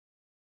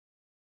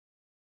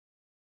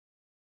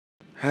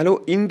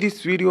Hello, in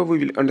this video we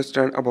will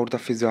understand about the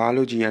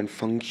physiology and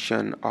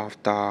function of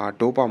the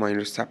dopamine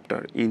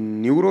receptor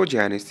in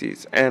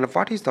neurogenesis and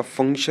what is the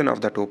function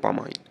of the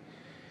dopamine.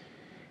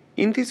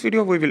 In this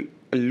video we will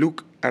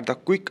look at the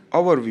quick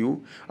overview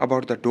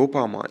about the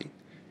dopamine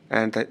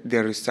and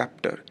their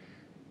receptor.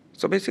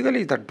 So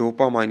basically the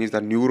dopamine is the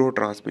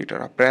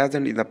neurotransmitter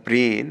present in the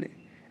brain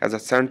as a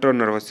central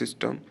nervous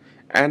system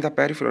and the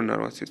peripheral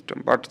nervous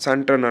system, but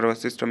central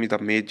nervous system is the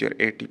major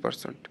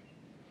 80%.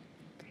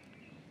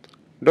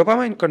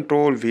 Dopamine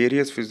controls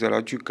various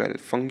physiological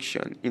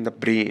functions in the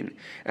brain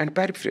and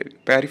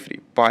periphery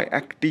by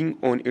acting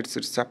on its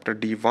receptor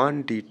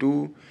D1,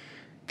 D2,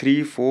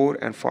 3, 4,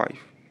 and 5.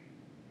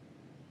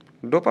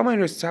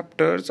 Dopamine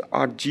receptors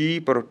are G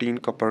protein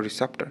coupled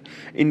receptor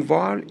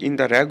involved in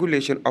the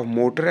regulation of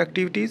motor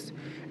activities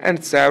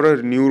and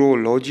several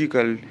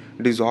neurological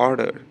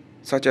disorders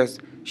such as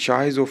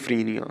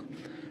schizophrenia,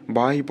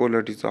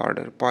 bipolar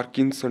disorder,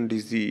 Parkinson's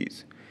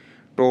disease,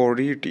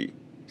 Tourette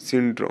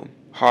syndrome,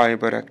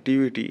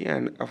 hyperactivity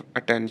and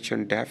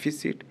attention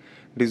deficit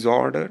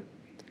disorder,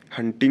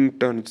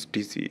 Huntington's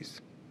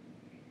disease.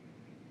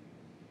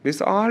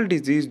 This all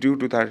disease due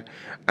to the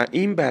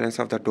imbalance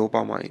of the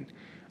dopamine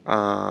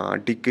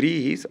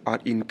decrease or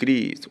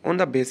increase on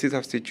the basis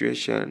of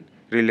situation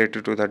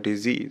related to the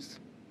disease.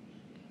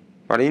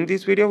 But in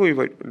this video we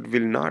will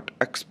not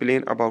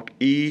explain about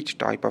each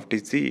type of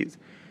disease,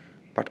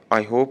 but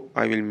I hope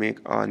I will make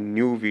a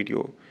new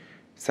video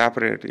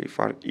separately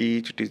for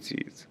each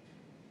disease.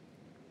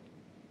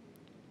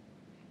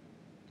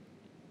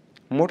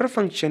 Motor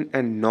function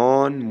and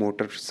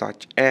non-motor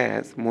such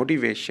as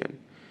motivation,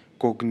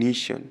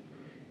 cognition,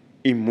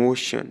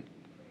 emotion,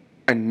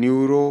 and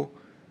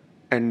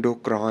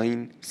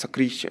neuroendocrine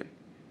secretion.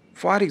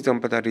 For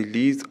example, the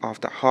release of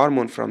the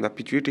hormone from the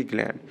pituitary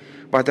gland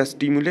by the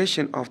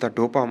stimulation of the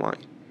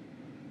dopamine,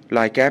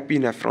 like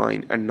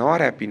epinephrine and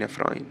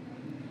norepinephrine,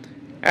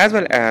 as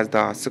well as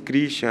the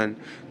secretion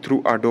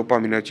through a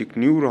dopaminergic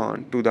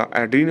neuron to the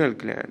adrenal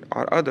gland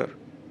or other.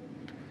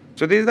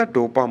 So this is the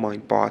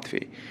dopamine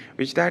pathway,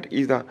 which that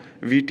is the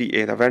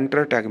VTA, the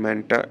ventral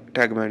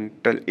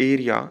tegmental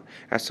area,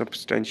 as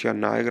substantia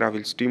nigra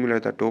will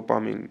stimulate the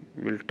dopamine,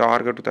 will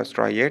target to the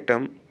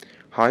striatum,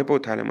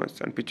 hypothalamus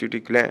and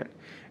pituitary gland,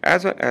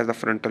 as well as the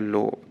frontal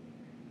lobe.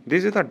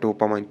 This is the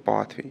dopamine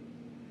pathway.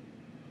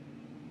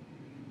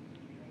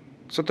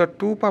 So the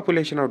two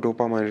population of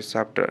dopamine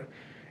receptor,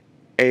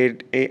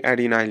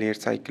 adenylate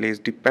cyclase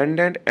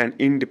dependent and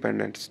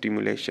independent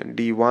stimulation,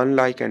 D1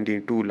 like and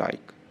D2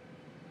 like.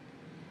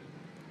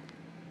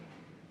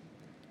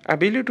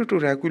 Ability to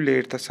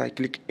regulate the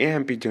cyclic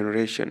AMP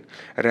generation,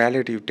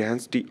 relative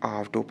density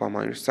of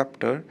dopamine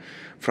receptor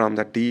from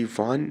the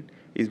D1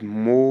 is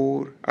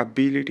more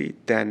ability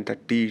than the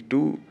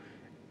D2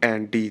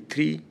 and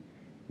D3,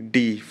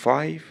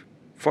 D5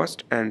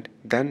 first and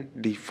then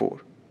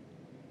D4.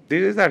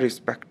 This is the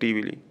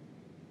respectively.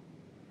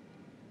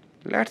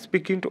 Let's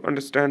begin to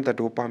understand the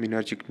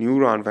dopaminergic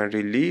neuron when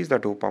release the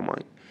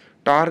dopamine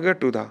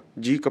target to the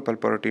G-coupled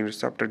protein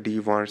receptor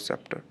D1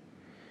 receptor.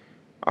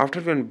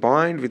 After when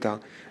bind with the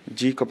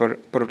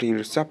G-coupled protein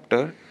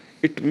receptor,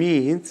 it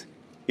means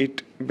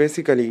it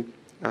basically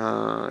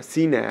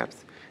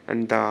synapse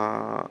and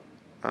the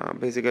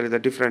basically the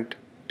different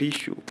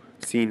tissue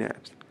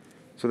synapse.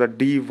 So the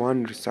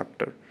D1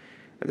 receptor.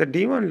 The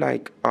D1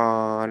 like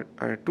are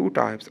two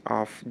types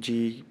of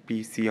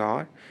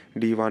GPCR,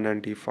 D1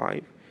 and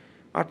D5,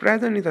 are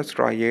present in the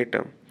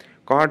striatum,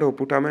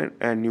 cardoputamen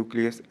and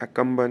nucleus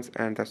accumbens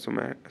and the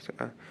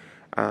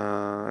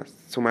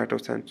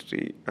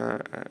somatosensory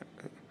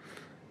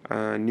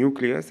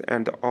nucleus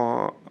and the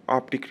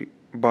optic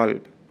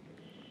bulb.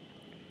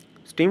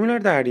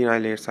 Stimulate the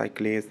adenylate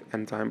cyclase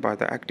enzyme by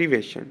the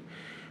activation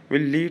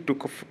will lead to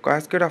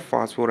cascade of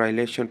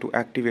phosphorylation to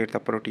activate the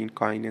protein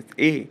kinase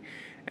A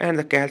and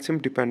the calcium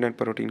dependent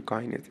protein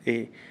kinase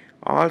A.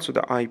 Also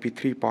the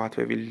IP3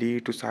 pathway will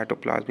lead to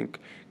cytoplasmic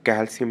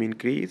calcium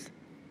increase,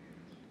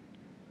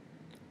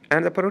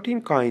 and the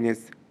protein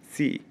kinase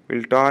C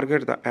will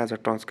target as a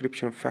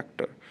transcription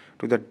factor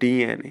to the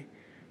DNA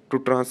to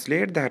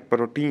translate that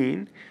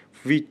protein,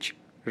 which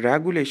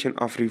regulation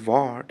of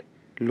reward,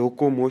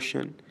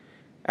 locomotion,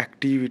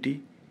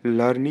 activity,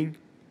 learning,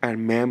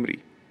 and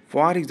memory.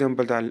 For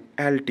example, the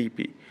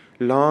LTP,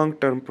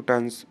 long-term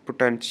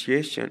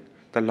potentiation,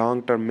 the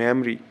long-term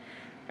memory,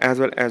 as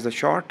well as the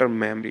short-term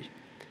memory,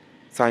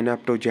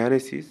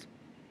 synaptogenesis.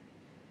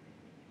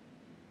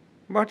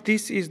 But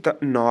this is the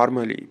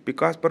normally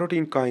because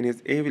protein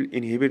kinase A will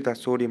inhibit the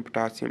sodium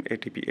potassium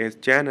ATPase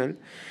channel,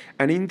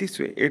 and in this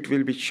way it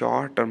will be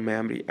short-term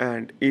memory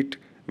and it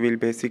will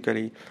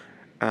basically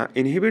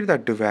inhibit the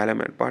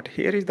development. But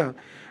here is the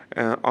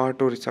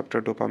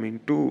autoreceptor dopamine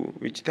 2,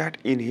 which that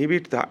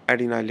inhibits the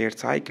adenylate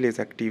cyclase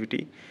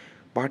activity,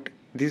 but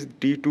these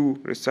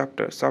D2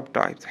 receptor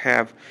subtypes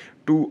have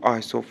two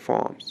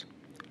isoforms,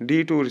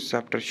 D2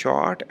 receptor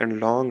short and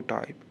long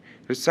type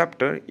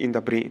receptor in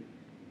the brain.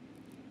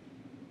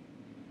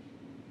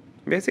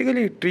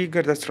 Basically, it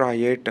triggers the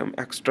striatum,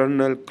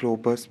 external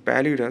globus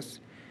pallidus,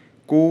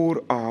 core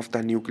of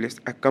the nucleus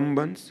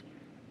accumbens,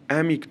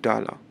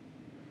 amygdala,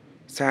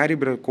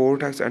 cerebral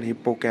cortex, and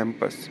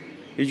hippocampus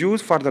is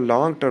used for the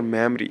long-term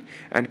memory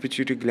and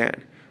pituitary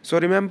gland. So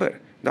remember,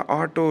 the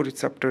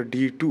autoreceptor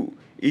D2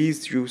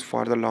 is used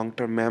for the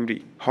long-term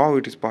memory. How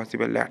it is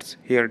possible? Let's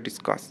here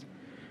discuss.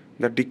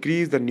 The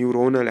decrease the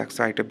neuronal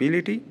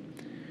excitability,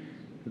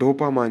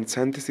 dopamine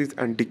synthesis,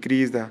 and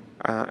decrease the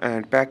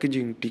and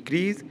packaging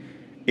decrease,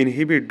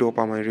 inhibit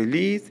dopamine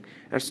release,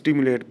 and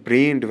stimulate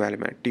brain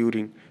development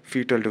during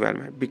fetal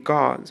development,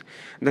 because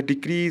the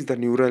decrease the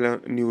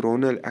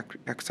neuronal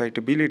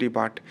excitability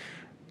but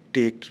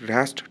take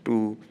rest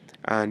to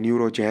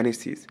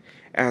neurogenesis,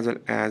 as well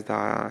as the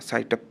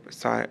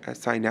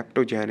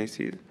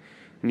synaptogenesis,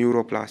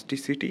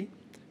 neuroplasticity,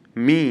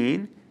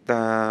 mean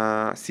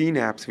the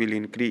synapse will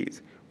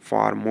increase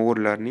for more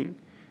learning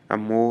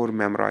and more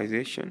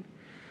memorization.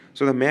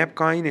 So the MAP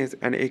kinase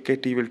and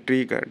AKT will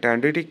trigger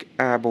dendritic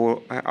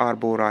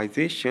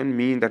arborization,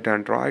 mean the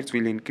dendrites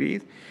will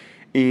increase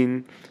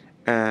in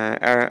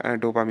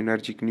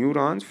dopaminergic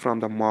neurons from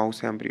the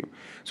mouse embryo.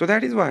 So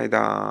that is why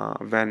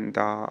when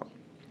the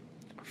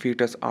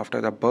fetus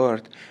after the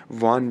birth,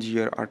 1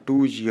 year or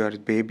 2 years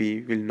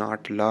baby will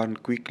not learn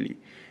quickly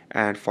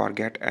and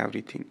forget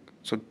everything.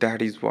 So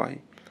that is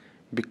why,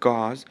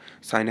 because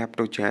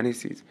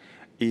synaptogenesis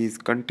is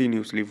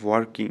continuously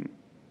working.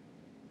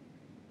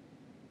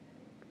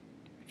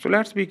 So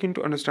let's begin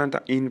to understand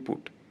the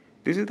input.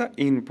 This is the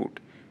input.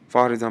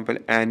 For example,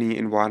 any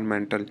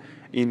environmental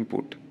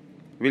input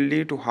will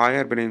lead to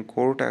higher brain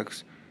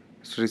cortex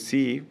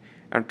receive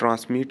and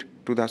transmit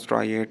to the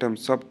striatum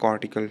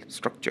subcortical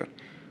structure.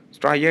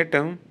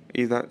 Striatum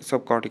is the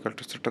subcortical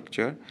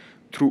structure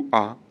through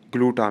a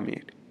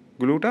glutamate.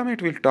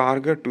 Glutamate will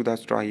target to the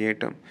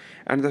striatum,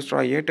 and the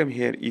striatum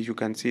here is, you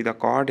can see, the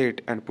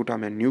caudate and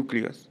putamen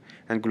nucleus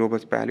and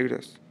globus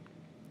pallidus.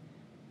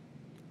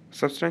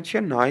 Substantia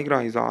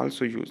nigra is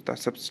also used. The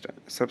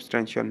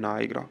substantia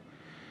nigra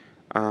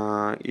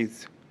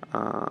is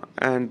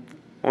and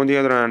on the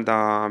other hand,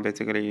 the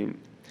basically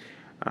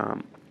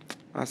um,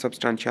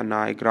 substantia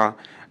nigra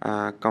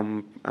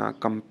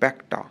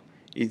compacta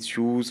is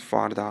used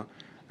for the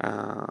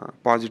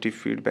positive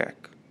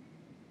feedback.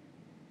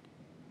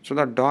 So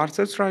the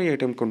dorsal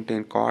striatum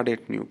contains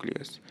caudate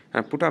nucleus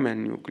and putamen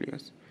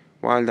nucleus,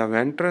 while the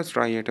ventral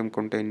striatum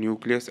contains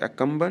nucleus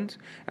accumbens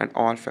and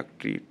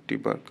olfactory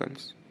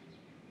tubercles.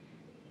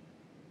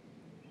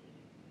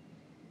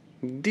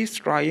 This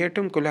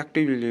striatum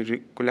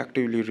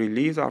collectively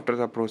release after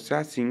the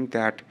processing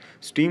that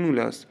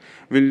stimulus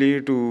will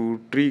lead to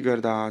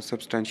trigger the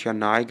substantia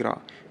nigra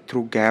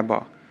through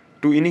GABA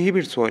to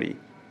inhibit. So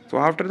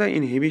after the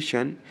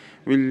inhibition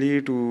will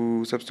lead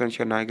to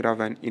substantia nigra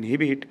when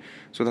inhibit.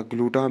 So the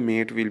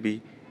glutamate will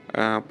be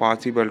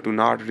possible to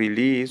not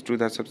release to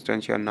the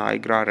substantia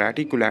nigra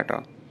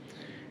reticulata.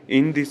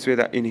 In this way,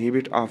 the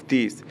inhibit of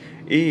this,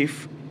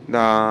 if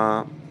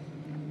the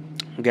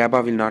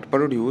GABA will not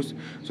produce,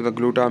 so the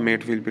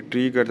glutamate will be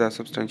trigger the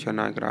substantia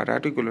nigra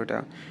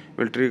reticulata,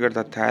 will trigger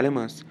the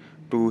thalamus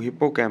to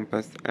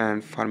hippocampus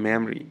and for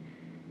memory.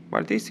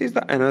 But this is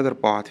the another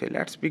pathway.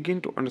 Let's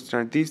begin to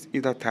understand. This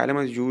is the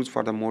thalamus used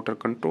for the motor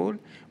control,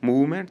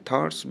 movement,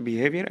 thoughts,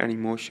 behavior, and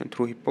emotion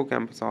through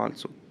hippocampus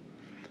also.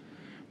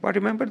 But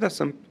remember, the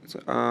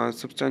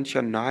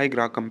substantia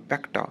nigra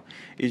compacta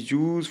is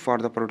used for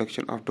the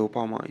production of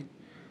dopamine.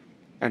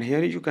 And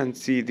here you can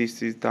see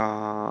this is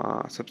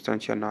the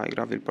substantia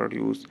nigra will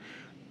produce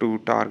to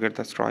target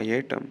the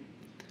striatum.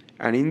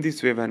 And in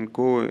this way, when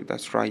go the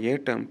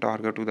striatum,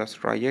 target to the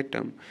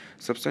striatum,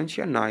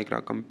 substantia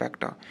nigra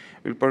compacta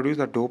will produce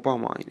the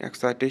dopamine,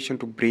 excitation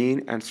to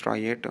brain and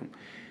striatum,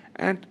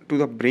 and to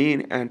the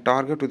brain and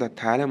target to the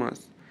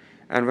thalamus.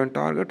 And when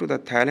target to the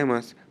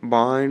thalamus,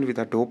 bind with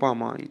the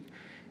dopamine.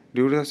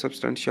 Due to the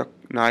substantia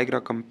nigra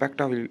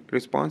compacta will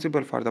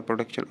responsible for the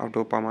production of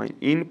dopamine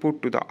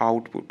input to the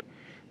output.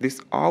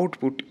 This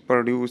output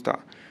produce the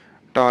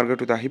target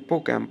to the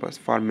hippocampus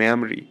for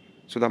memory,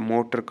 so the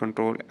motor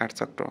control,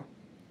 etc.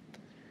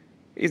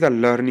 is the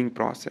learning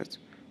process.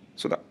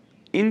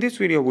 In this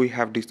video we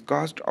have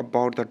discussed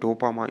about the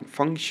dopamine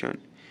function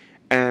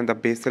and the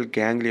basal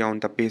ganglia on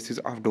the basis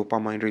of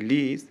dopamine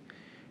release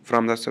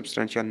from the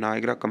substantia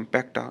nigra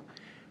compacta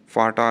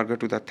for target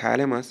to the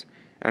thalamus,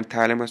 and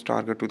thalamus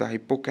target to the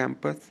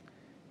hippocampus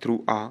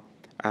through a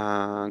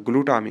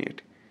glutamate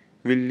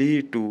will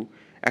lead to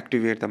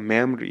activate the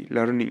memory,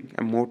 learning,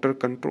 and motor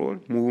control,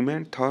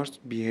 movement, thoughts,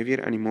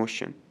 behavior, and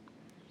emotion.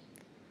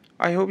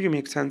 I hope you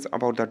make sense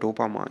about the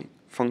dopamine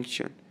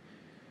function.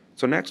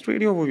 So next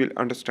video we will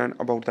understand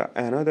about the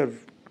another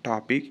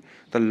topic,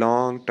 the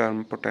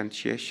long-term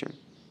potentiation,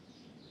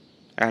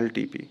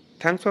 LTP.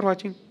 Thanks for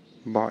watching.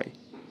 Bye.